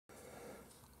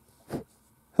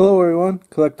Hello everyone,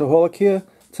 Collectaholic here.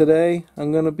 Today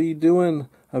I'm going to be doing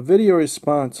a video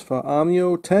response for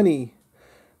Amio Tenny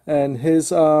and his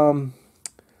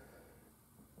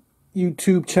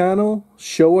YouTube channel,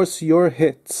 Show Us Your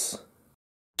Hits.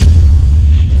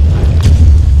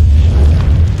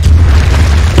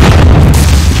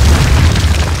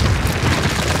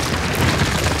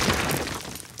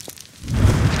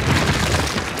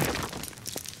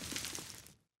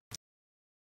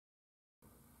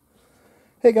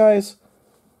 Hey guys,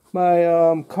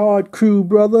 my card crew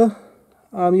brother,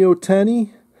 Amio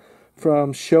Tenny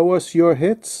from Show Us Your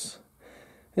Hits,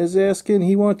 is asking,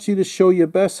 he wants you to show your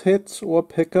best hits or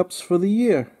pickups for the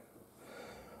year.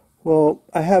 Well,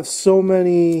 I have so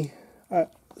many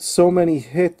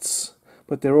hits,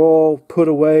 but they're all put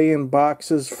away in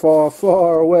boxes far,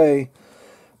 far away.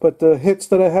 But the hits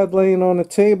that I had laying on the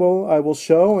table, I will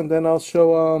show, and then I'll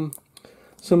show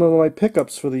some of my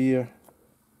pickups for the year.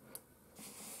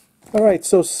 Alright,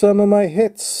 so some of my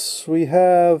hits, I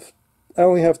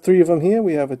only have 3 of them here.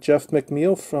 We have a Jeff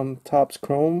McNeil from Topps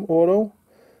Chrome Auto.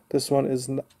 This one is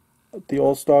the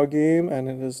All-Star Game, and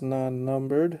it is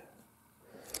non-numbered.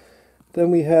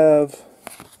 Then we have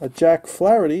a Jack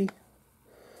Flaherty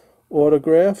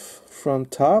autograph from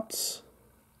Topps.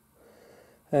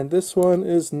 And this one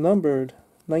is numbered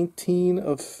 19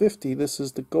 of 50. This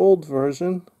is the gold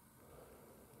version.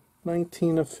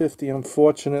 19 of 50.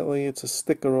 Unfortunately, it's a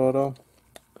sticker auto.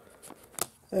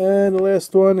 And the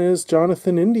last one is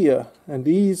Jonathan India. And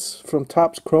these from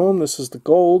Topps Chrome, this is the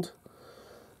gold.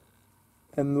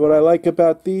 And what I like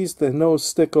about these, they're no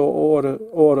sticker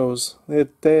autos.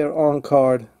 They're on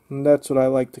card. And that's what I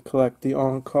like to collect, the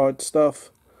on card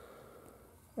stuff.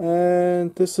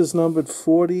 And this is numbered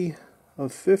 40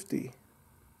 of 50.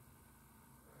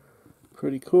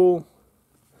 Pretty cool.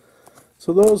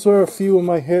 So those are a few of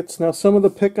my hits. Now some of the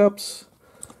pickups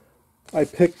I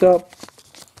picked up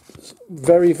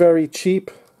very, very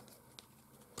cheap.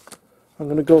 I'm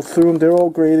going to go through them. They're all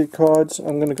graded cards.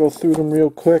 I'm going to go through them real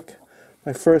quick.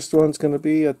 My first one's going to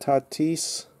be a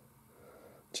Tatis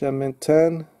Gem Mint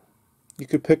 10. You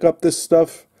could pick up this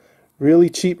stuff really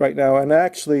cheap right now. And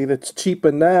actually, it's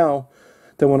cheaper now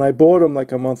than when I bought them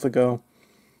like a month ago.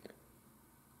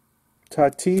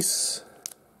 Tatis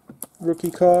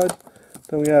rookie card.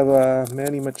 Then we have a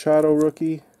Manny Machado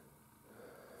rookie,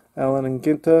 Allen and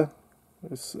Ginta.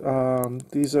 It's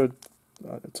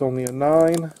only a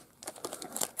 9.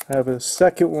 I have a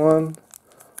second one.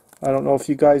 I don't know if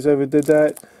you guys ever did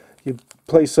that. You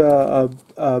place a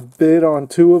bid on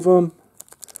 2 of them,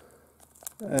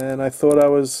 and I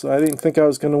didn't think I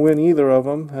was going to win either of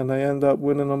them, and I end up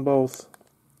winning them both.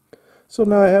 So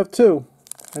now I have 2,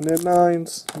 and they're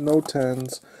 9s, no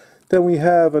 10s. Then we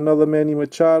have another Manny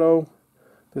Machado.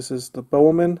 This is the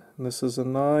Bowman, and this is a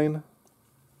 9.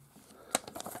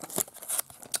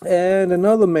 And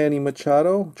another Manny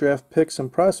Machado, Draft Picks and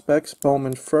Prospects,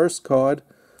 Bowman first card,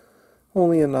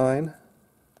 only a 9.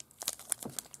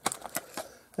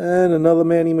 And another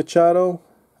Manny Machado.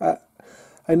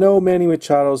 I know Manny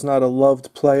Machado's not a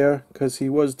loved player because he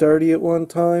was dirty at one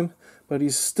time, but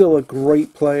he's still a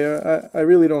great player. I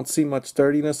really don't see much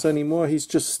dirtiness anymore. He's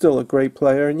just still a great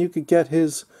player, and you could get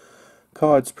his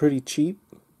cards pretty cheap.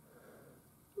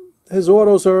 His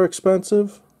autos are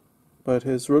expensive, but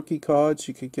his rookie cards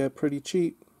you could get pretty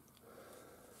cheap.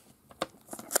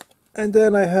 And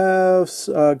then I have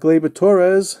Gleyber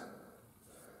Torres,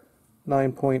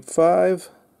 9.5.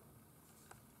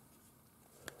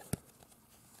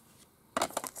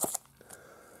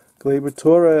 Gleyber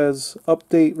Torres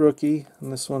update rookie,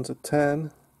 and this one's a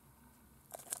 10.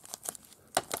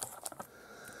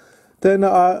 Then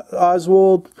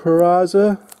Oswald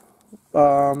Peraza.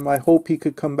 I hope he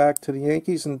could come back to the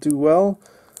Yankees and do well.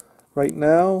 Right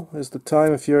now is the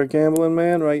time, if you're a gambling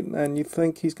man, right, and you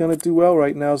think he's going to do well,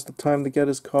 right now is the time to get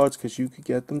his cards because you could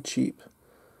get them cheap.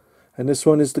 And this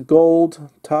one is the gold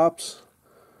Topps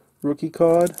rookie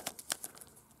card.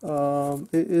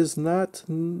 It is not,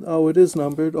 oh, it is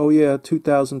numbered. Oh yeah,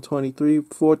 2023,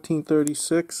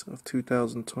 1436 of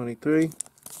 2023.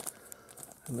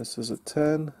 And this is a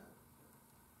 10,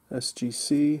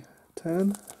 SGC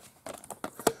 10.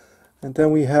 And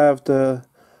then we have the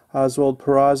Oswald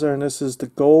Peraza, and this is the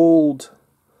gold.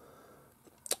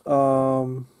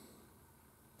 What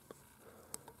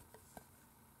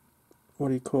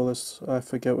do you call this? I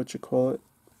forget what you call it.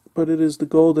 But it is the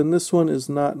gold, and this one is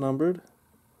not numbered.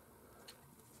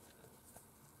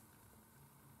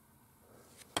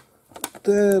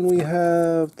 Then we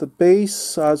have the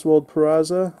base, Oswald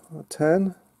Peraza, a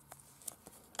 10.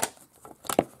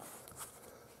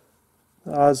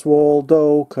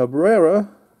 Oswaldo Cabrera,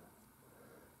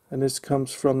 And this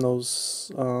comes from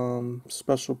those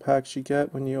special packs you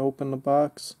get when you open the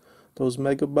box. Those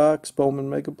Mega Box, Bowman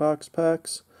Mega Box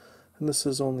packs. And this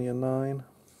is only a 9.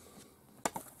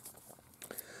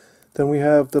 Then we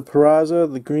have the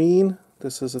Peraza, the green.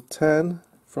 This is a 10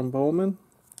 from Bowman.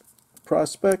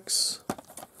 Prospects.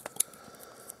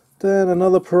 Then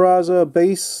another Peraza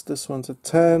base. This one's a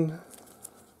 10.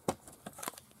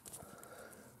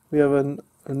 We have a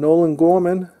Nolan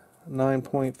Gorman,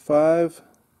 9.5.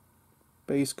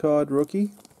 Base card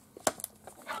rookie.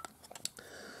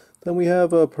 Then we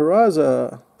have a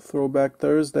Peraza Throwback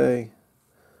Thursday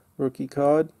rookie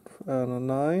card on a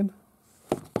 9.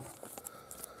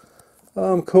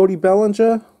 Cody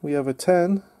Bellinger, we have a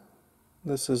 10.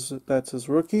 That's his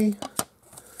rookie.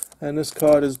 And this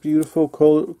card is beautiful.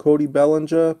 Cody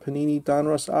Bellinger Panini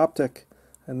Donruss Optic,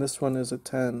 and this one is a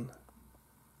 10.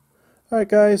 All right,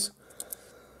 guys.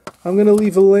 I'm gonna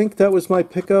leave a link. That was my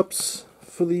pickups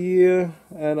for the year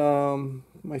and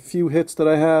my few hits that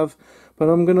I have, but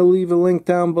I'm gonna leave a link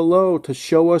down below to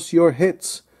Show Us Your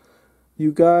Hits.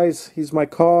 You guys, he's my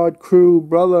card crew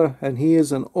brother, and he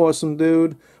is an awesome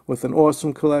dude with an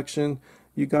awesome collection.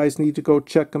 You guys need to go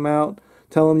check him out.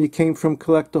 Tell him you came from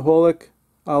Collectaholic.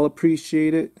 I'll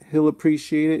appreciate it, he'll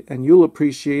appreciate it, and you'll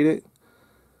appreciate it.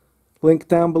 Link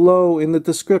down below in the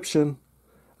description.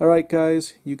 Alright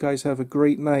guys, you guys have a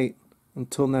great night.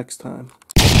 Until next time.